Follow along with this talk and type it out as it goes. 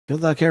Good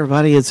luck,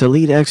 everybody. It's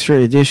Elite Extra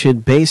Edition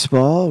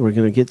Baseball. We're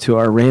going to get to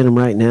our random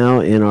right now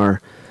in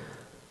our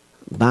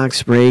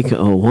box break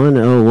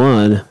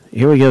 101.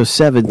 Here we go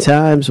 7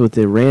 times with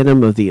the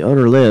random of the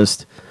owner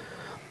list.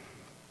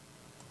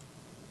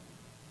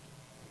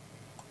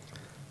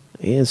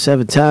 And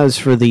 7 times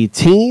for the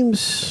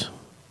teams.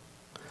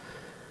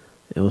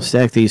 And we'll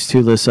stack these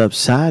two lists up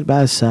side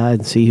by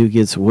side and see who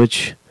gets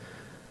which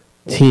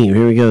team.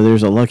 Here we go.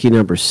 There's a lucky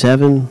number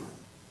 7.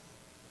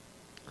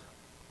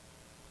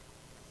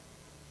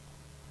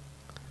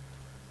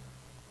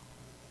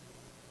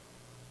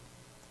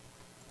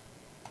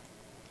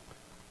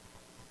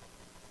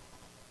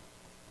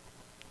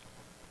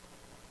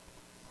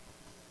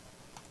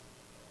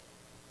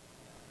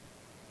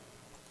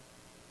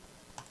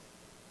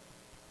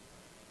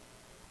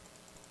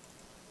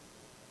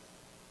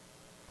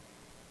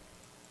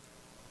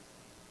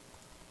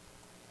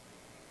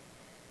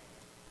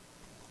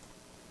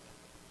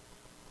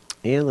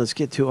 And let's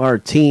get to our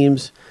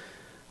teams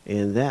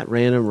and that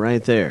random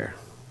right there.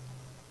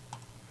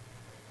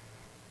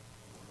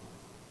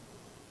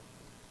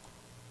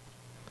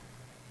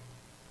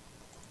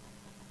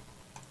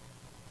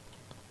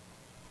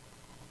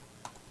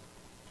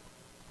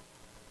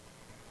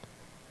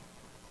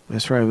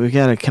 That's right. We've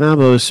got a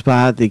combo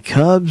spot. The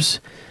Cubs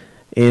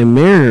and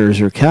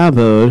Mariners are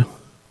comboed.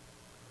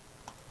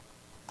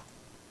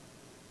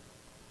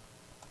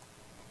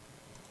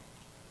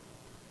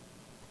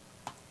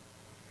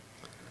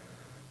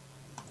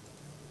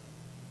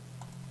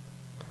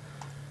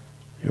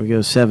 Here we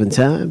go 7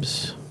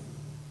 times.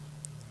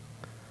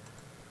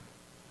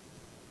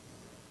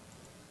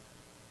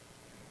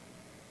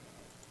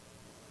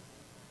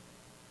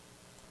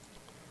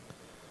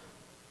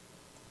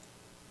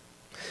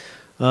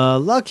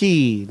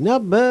 Lucky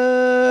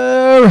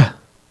number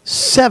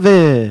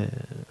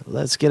 7.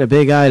 Let's get a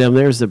big item.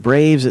 There's the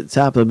Braves at the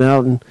top of the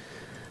mountain.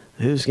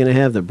 Who's going to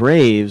have the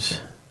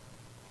Braves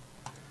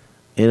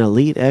in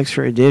Elite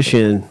Extra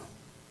Edition?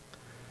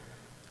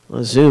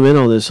 Let's zoom in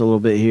on this a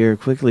little bit here.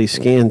 Quickly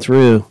scan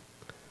through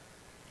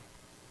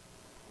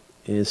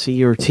and see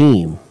your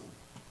team.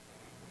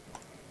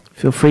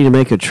 Feel free to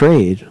make a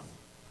trade.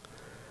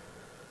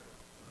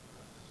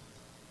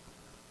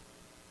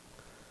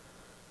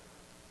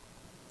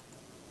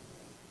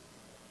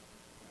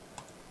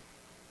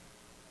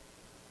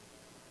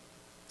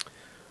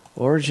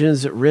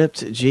 Origins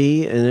ripped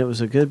G, and it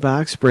was a good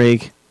box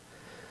break.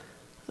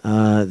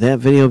 That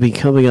video will be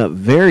coming up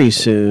very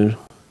soon.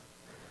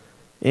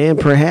 And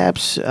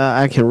perhaps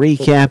I can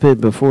recap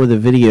it before the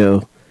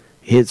video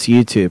hits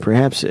YouTube.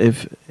 Perhaps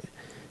if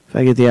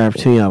I get the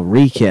opportunity, I'll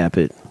recap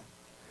it.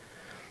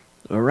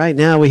 Right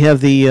now we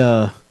have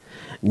the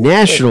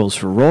Nationals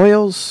for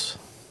Royals.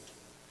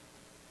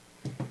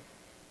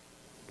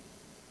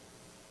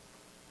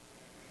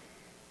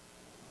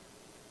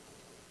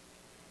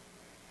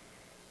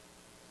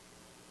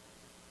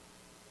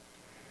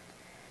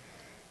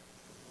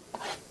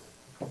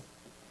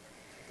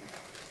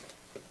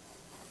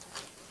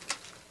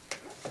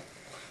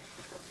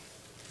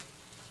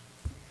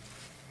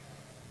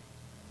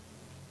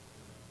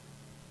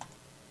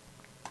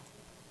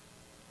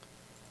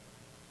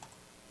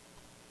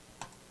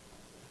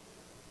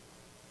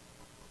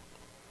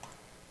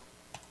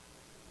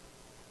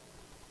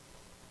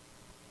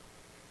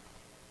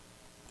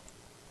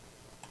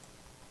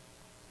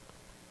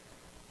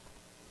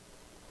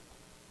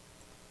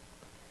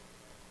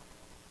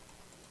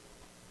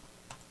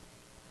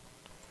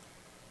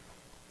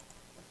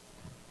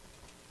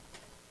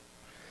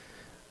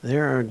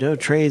 There are no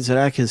trades that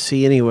I can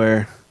see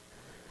anywhere.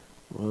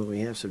 Well, we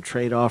have some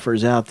trade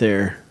offers out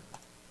there.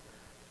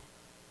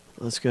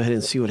 Let's go ahead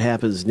and see what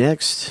happens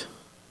next.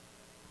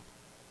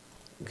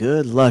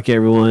 Good luck,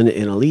 everyone,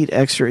 in Elite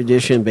Extra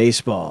Edition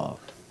Baseball.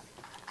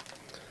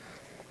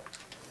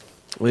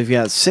 We've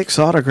got 6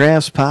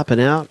 autographs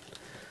popping out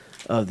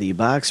of the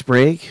box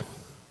break.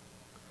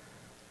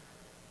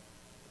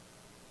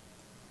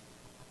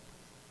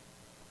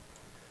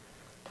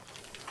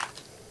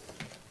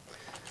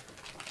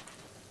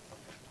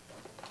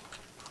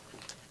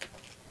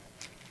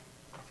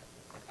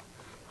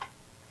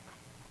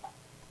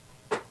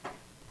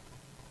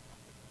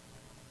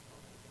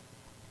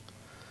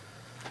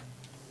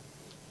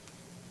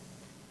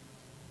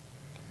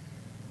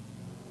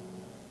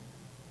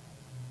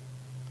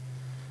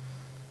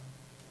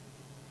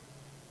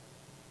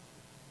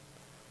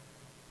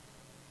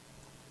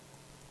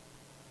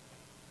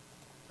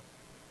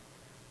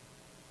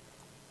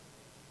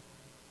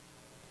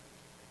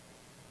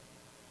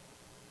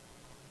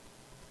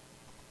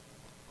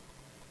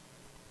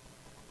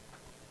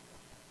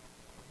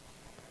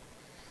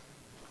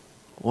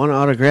 One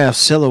autograph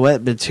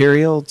silhouette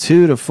material,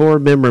 2 to 4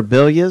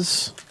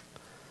 memorabilias,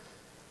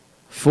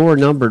 4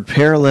 numbered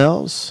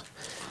parallels,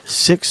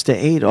 6 to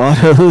 8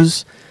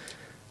 autos.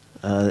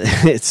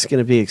 It's going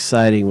to be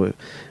exciting.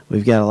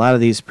 We've got a lot of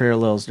these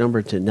parallels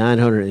numbered to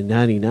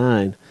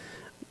 999.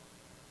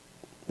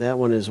 That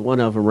one is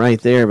one of them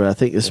right there, but I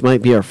think this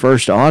might be our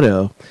first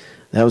auto.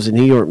 That was a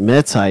New York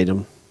Mets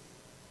item.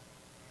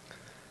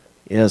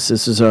 Yes,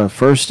 this is our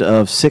first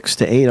of 6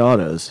 to 8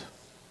 autos.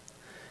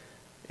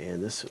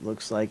 And this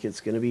looks like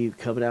it's going to be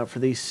coming out for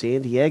the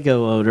San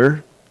Diego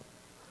owner.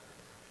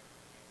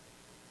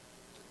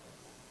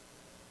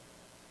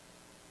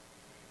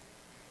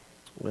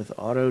 With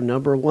auto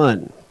number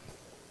 1.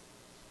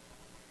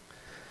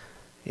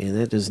 And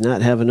that does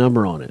not have a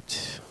number on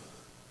it.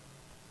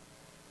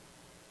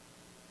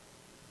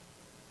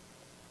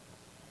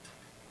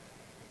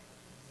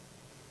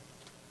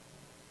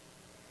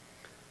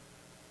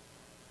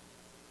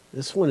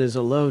 This one is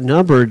a low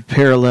numbered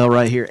parallel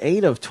right here.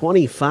 8 of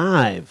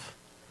 25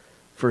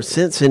 for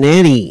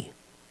Cincinnati.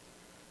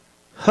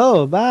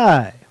 Oh,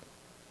 bye.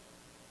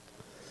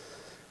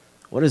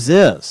 What is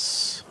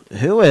this?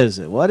 Who is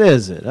it? What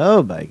is it?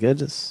 Oh, my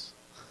goodness.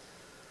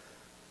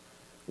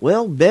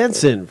 Will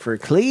Benson for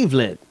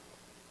Cleveland.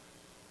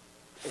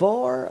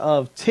 4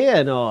 of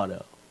 10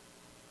 auto.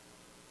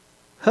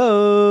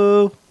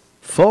 Ho!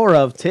 4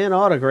 of 10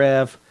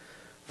 autograph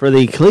for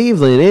the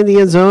Cleveland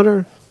Indians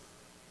owner.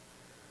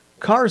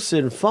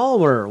 Carson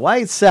Fulmer,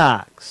 White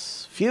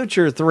Sox,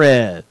 Future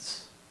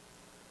Threads.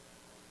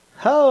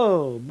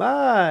 Oh,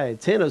 my.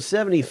 10 of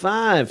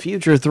 75,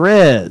 Future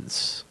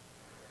Threads.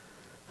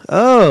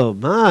 Oh,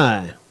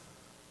 my.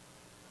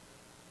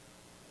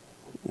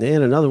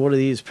 And another one of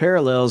these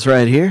parallels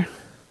right here.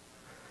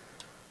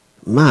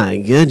 My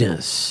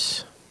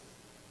goodness.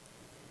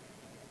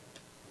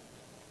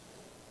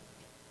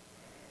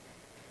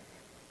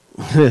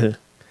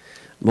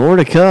 More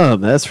to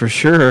come, that's for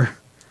sure.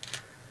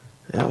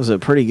 That was a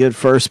pretty good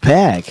first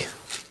pack.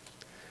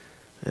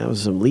 That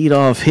was some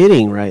leadoff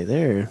hitting right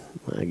there.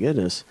 My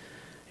goodness.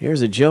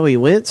 Here's a Joey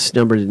Wentz,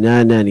 numbered to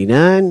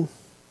 999.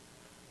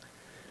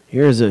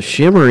 Here's a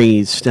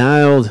shimmery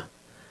styled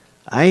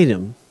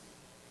item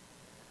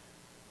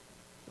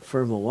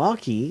for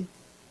Milwaukee.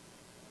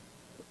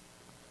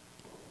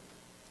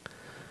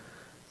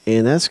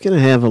 And that's going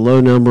to have a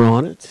low number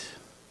on it.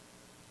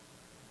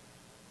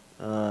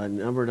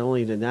 Numbered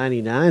only to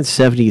 99.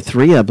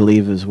 73, I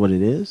believe, is what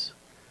it is.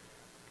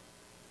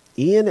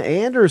 Ian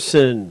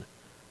Anderson.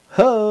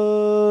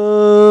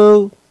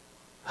 Ho!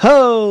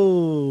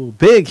 Ho!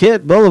 Big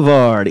Hit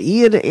Boulevard.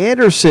 Ian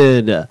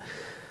Anderson.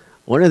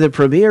 One of the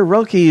premier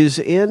rookies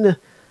in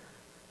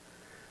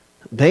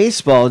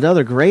baseball.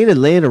 Another great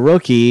Atlanta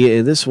rookie.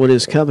 And this one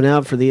is coming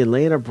out for the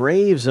Atlanta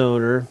Braves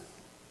owner.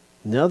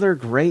 Another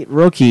great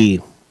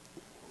rookie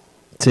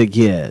to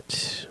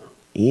get.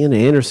 Ian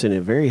Anderson,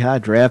 a very high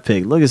draft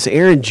pick. Look, it's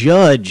Aaron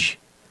Judge.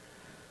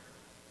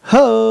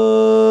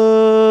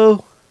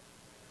 Ho!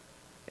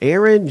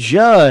 Aaron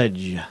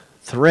Judge.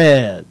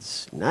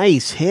 Threads.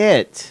 Nice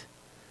hit.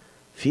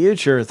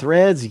 Future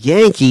Threads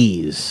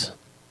Yankees.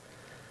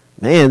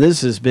 Man,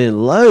 this has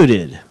been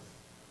loaded.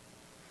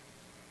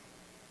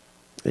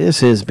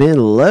 This has been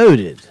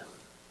loaded.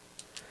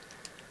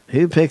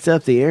 Who picked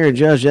up the Aaron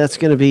Judge? That's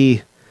going to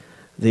be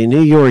the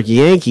New York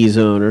Yankees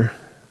owner.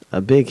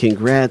 A big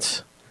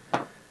congrats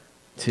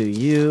to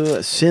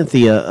you,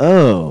 Cynthia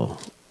O,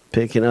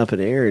 picking up an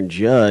Aaron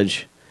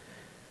Judge.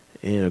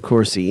 And, of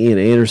course, the Ian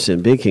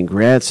Anderson. Big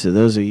congrats to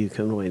those of you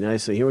coming away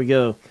nicely. Here we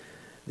go.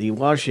 The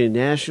Washington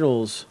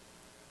Nationals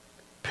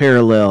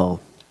parallel.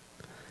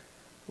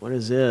 What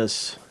is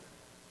this?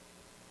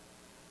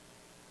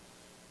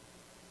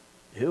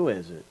 Who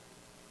is it?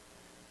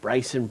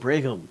 Bryson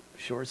Brigham,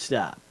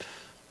 shortstop.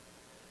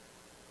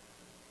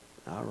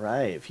 All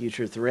right,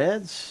 Future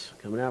Threads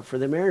coming out for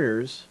the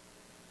Mariners.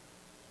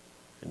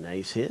 A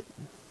nice hit.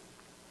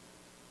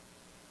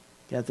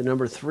 Got the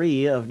number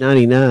 3 of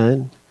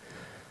 99.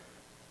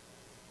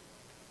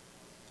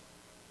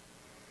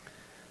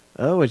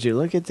 Oh, would you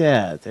look at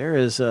that? There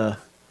is a...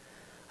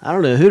 I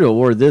don't know who to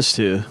award this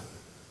to.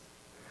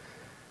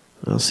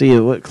 I'll see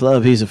what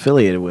club he's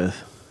affiliated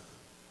with.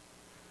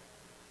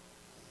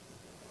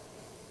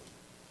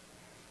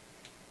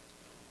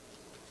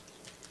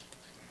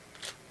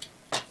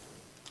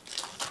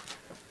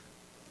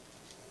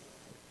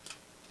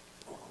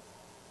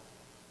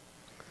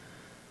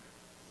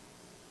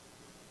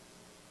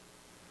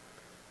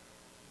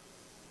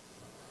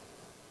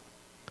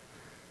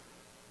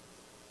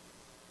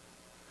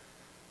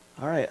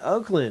 All right,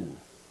 Oakland.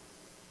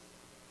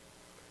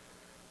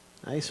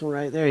 Nice one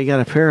right there. You got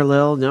a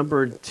parallel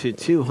numbered to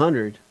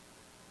 200.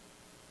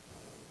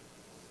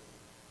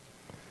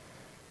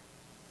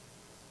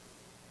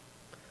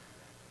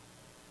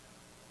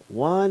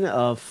 One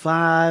of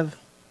 5.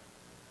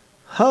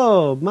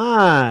 Oh,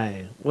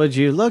 my. Would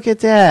you look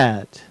at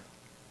that?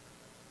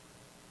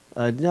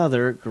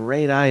 Another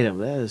great item.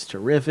 That is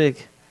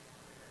terrific.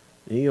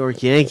 New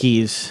York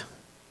Yankees.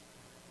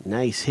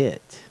 Nice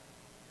hit.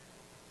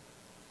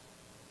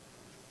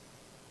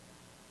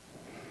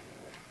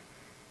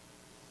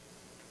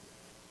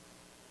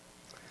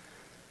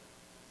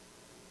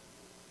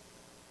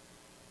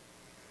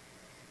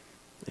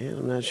 And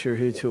I'm not sure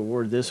who to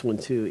award this one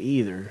to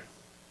either.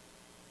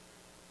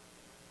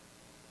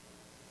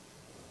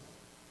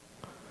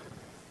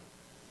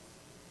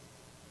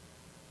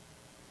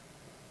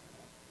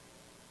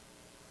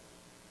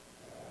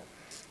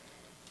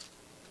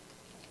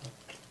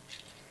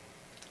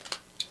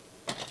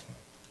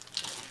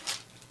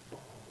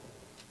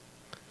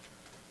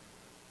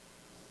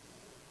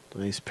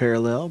 Nice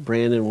parallel.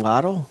 Brandon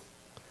Waddle.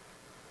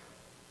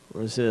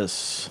 What is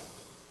this?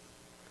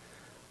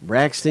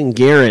 Braxton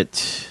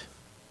Garrett.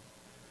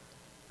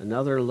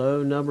 Another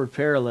low numbered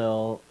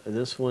parallel.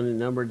 This one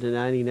numbered to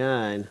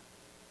 99.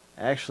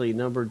 Actually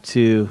numbered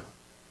to,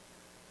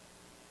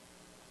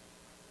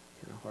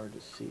 kind of hard to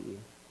see.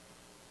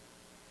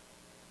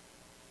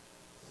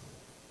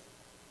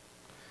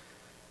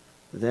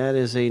 That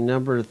is a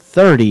number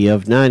 30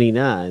 of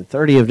 99.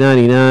 30 of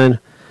 99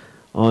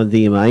 on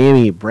the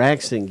Miami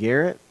Braxton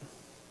Garrett.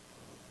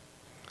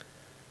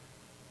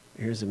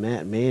 Here's a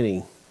Matt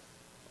Manning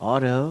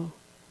auto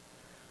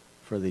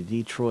for the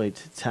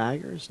Detroit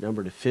Tigers,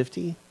 number to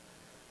 50.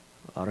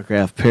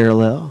 Autograph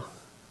parallel.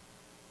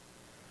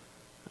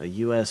 A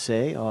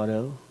USA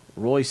auto.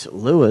 Royce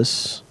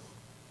Lewis.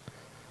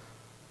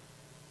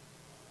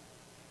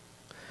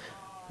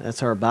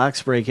 That's our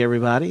box break,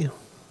 everybody.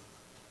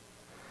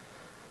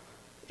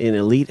 In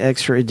Elite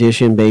Extra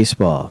Edition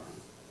Baseball.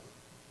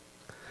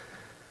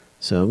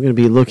 So I'm going to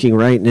be looking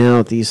right now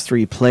at these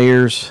three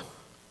players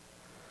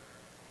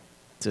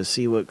to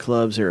see what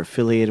clubs they're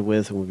affiliated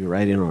with, and we'll be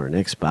right in on our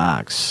next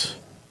box.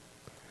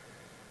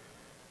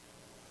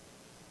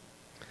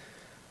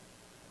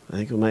 I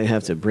think we might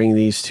have to bring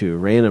these to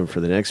random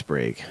for the next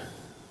break.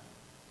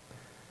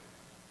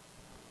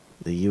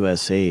 The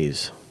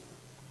USAs.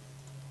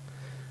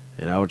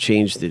 And I will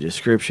change the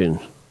description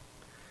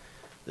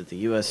that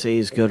the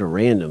USAs go to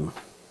random.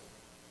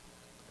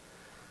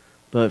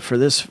 But for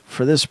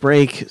this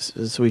break,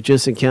 since we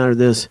just encountered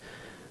this,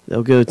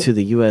 they'll go to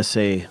the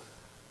USA.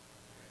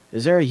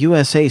 Is there a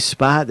USA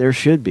spot? There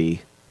should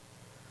be.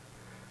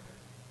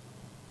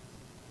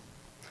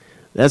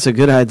 That's a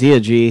good idea,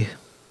 G.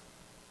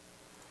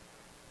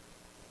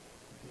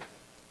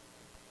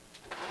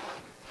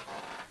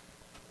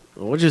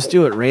 We'll just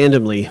do it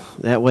randomly.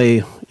 That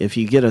way, if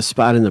you get a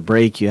spot in the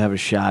break, you have a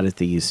shot at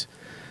these.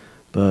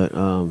 But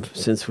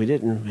since we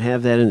didn't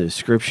have that in the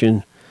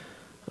description,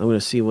 I'm going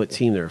to see what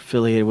team they're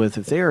affiliated with.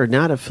 If they are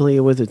not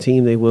affiliated with a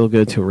team, they will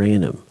go to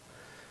random.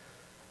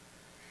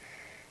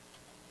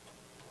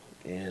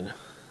 And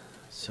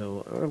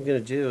so what I'm going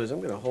to do is I'm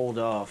going to hold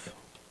off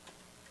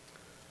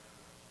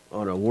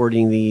on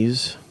awarding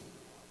these.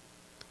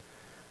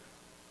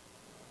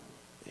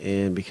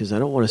 And because I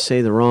don't want to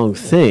say the wrong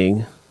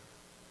thing,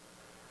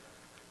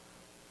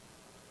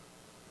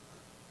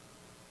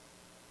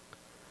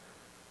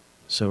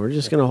 so we're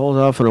just going to hold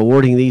off on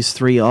awarding these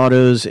three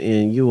autos,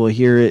 and you will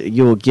hear it.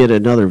 You will get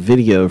another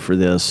video for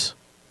this.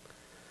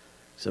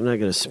 So I'm not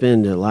going to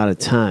spend a lot of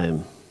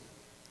time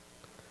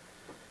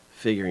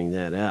figuring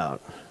that out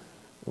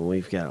when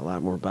we've got a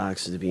lot more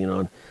boxes to be in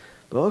on.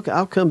 But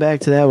I'll come back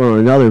to that one on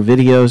another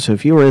video. So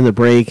if you were in the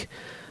break,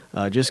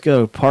 just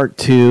go to part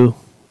 2,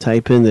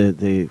 type in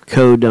the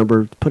code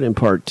number, put in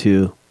part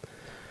 2.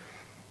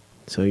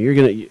 So you're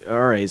going to,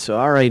 all right, so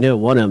I already know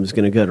one of them is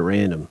going to go to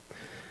random.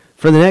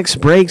 For the next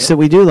breaks that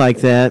we do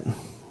like that,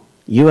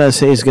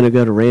 USA is going to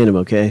go to random,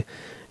 okay?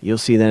 You'll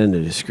see that in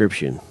the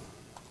description.